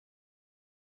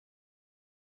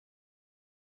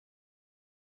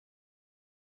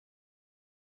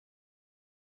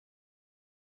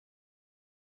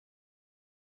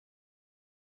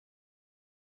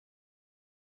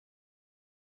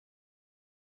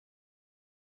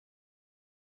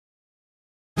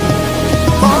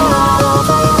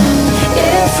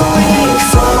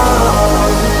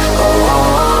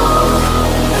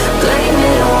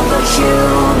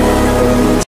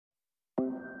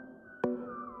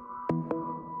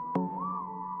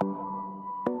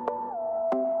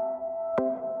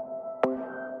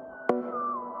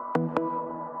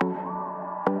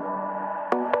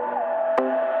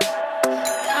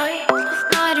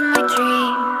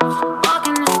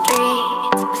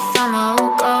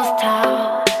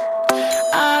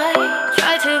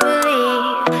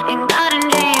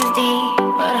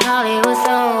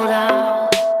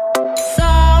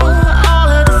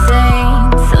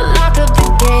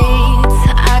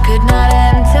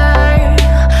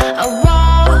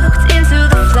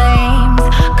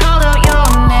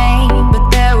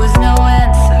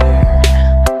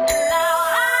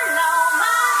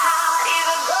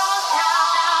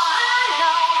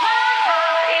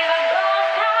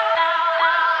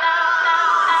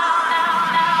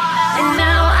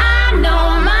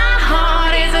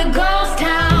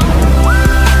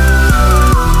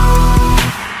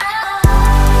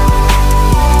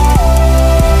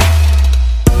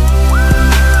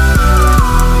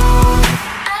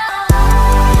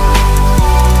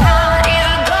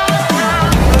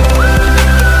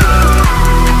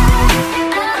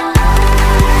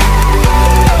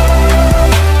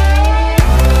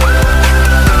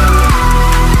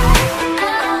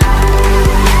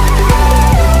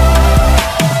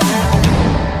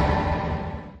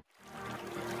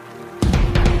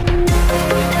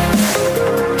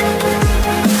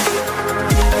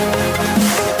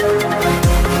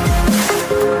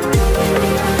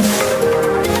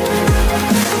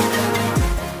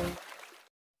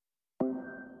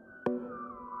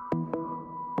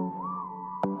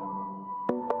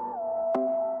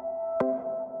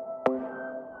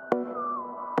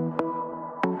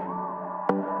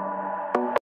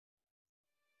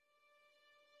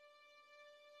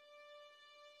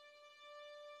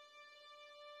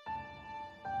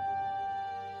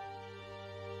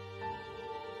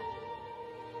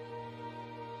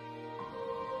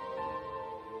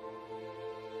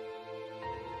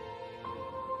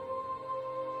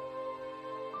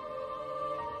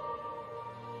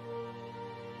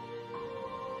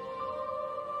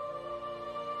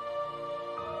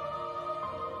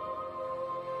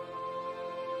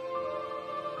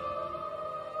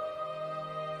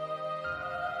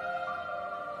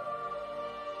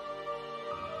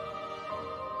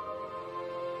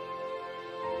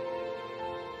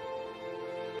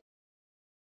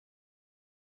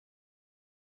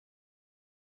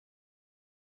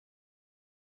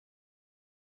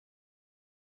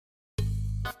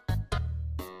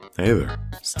Hey there,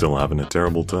 still having a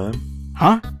terrible time?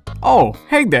 Huh? Oh,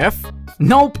 hey Def.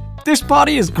 Nope, this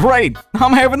party is great.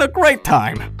 I'm having a great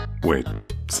time. Wait,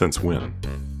 since when?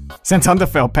 Since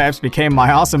Underfell Paps became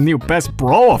my awesome new best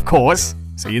bro, of course.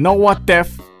 So you know what,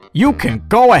 Def? You can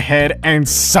go ahead and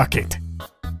suck it.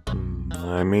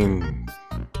 I mean,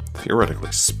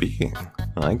 theoretically speaking,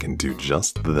 I can do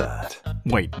just that.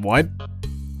 Wait, what?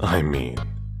 I mean,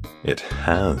 it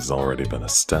has already been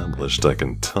established I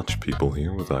can touch people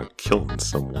here without killing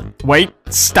someone. Wait,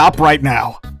 stop right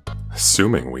now.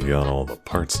 Assuming we got all the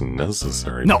parts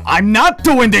necessary. No, I'm not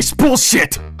doing this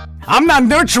bullshit! I'm not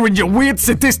nurturing your weird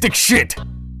sadistic shit!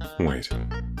 Wait,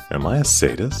 am I a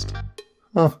sadist?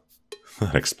 Huh,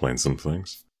 that explains some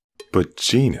things. But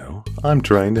Geno, I'm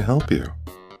trying to help you.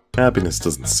 Happiness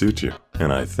doesn't suit you,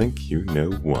 and I think you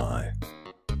know why.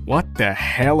 What the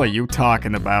hell are you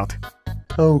talking about?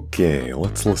 Okay,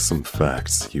 let's list some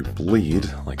facts. You bleed,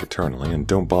 like eternally, and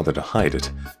don't bother to hide it.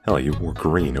 Hell, you wore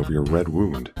green over your red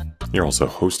wound. You're also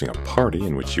hosting a party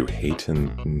in which you hate,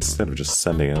 and instead of just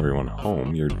sending everyone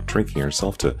home, you're drinking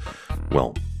yourself to,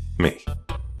 well, me.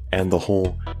 And the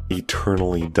whole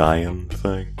eternally dying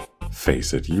thing?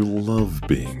 Face it, you love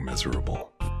being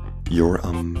miserable. You're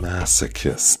a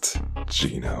masochist,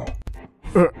 Geno.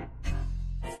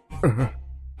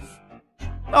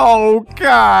 Oh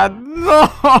God, no!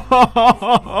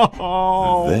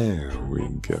 There we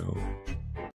go.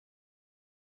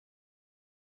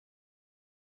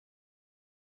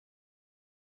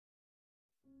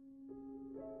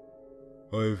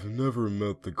 I've never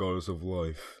met the goddess of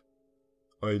life.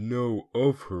 I know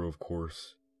of her, of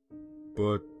course,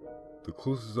 but the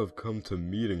closest I've come to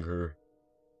meeting her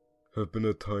have been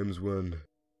at times when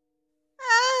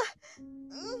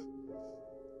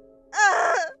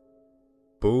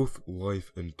both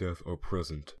life and death are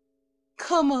present.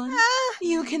 Come on,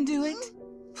 you can do it.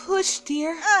 Push,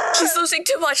 dear. She's losing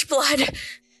too much blood.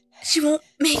 She won't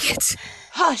make it.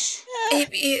 Hush.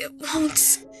 Maybe it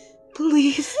won't.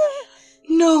 Please.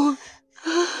 No.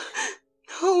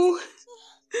 No.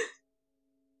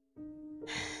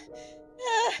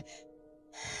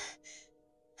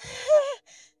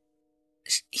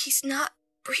 He's not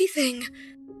breathing.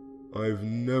 I've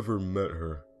never met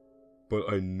her,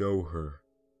 but I know her.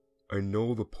 I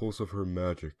know the pulse of her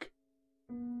magic.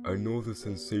 I know the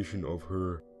sensation of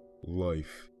her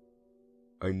life.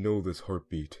 I know this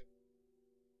heartbeat.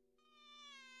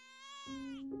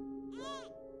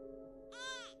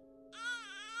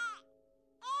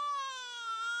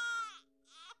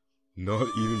 Not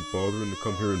even bothering to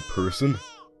come here in person?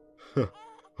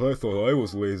 I thought I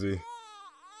was lazy.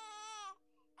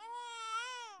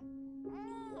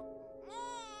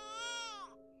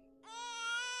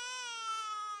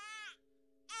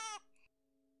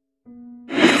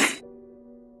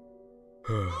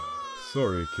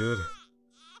 Sorry, kid.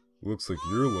 Looks like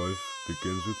your life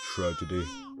begins with tragedy.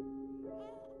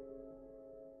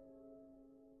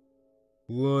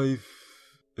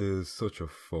 Life is such a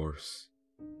farce.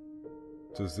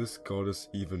 Does this goddess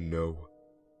even know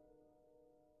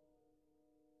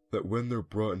that when they're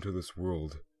brought into this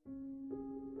world,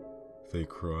 they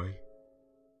cry?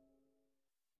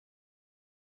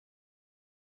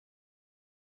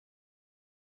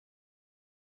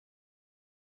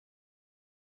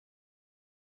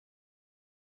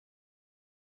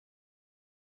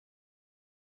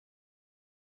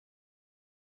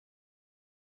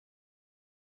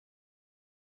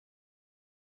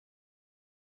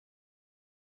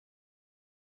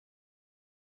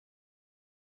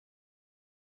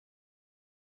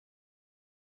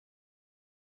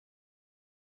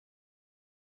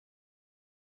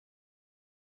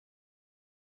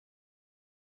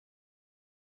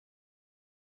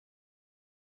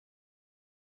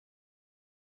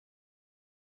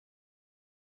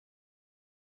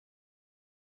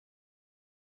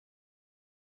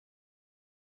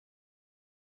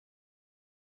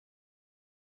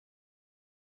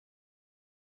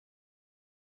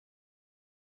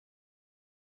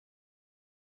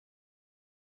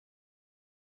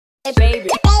 Hey baby,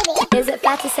 is it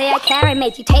fair to say I care? I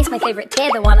made you taste my favorite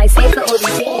tear, the one I saved for all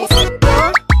these years. You're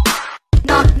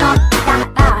not that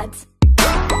bad.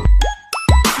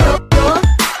 You're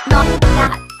not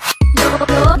that.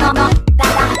 You're not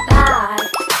that bad.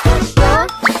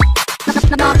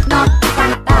 You're not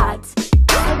that bad.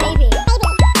 Hey baby,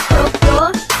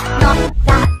 you're not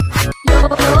that. You're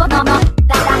not that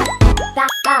bad. That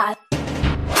bad.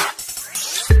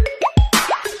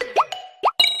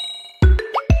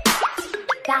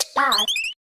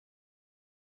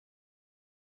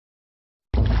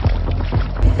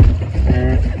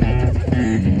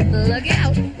 Look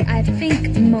out! I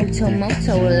think Moto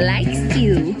likes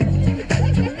you.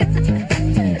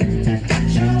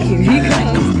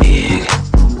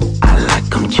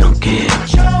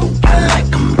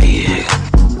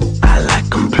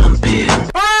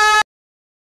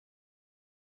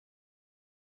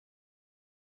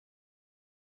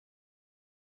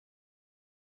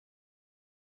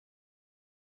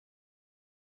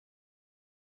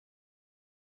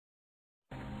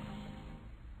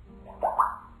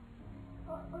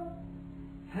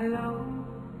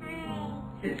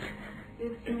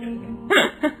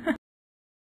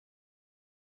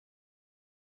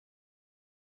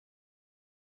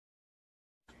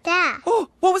 Dad. Oh,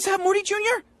 what was that, Morty Jr.?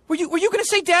 Were you gonna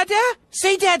say Dada?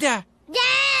 Say Dada.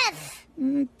 Death!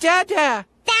 Dada.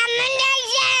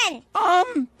 Domination!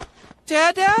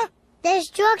 Dada?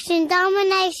 Destruction,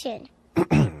 domination.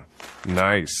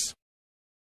 Nice.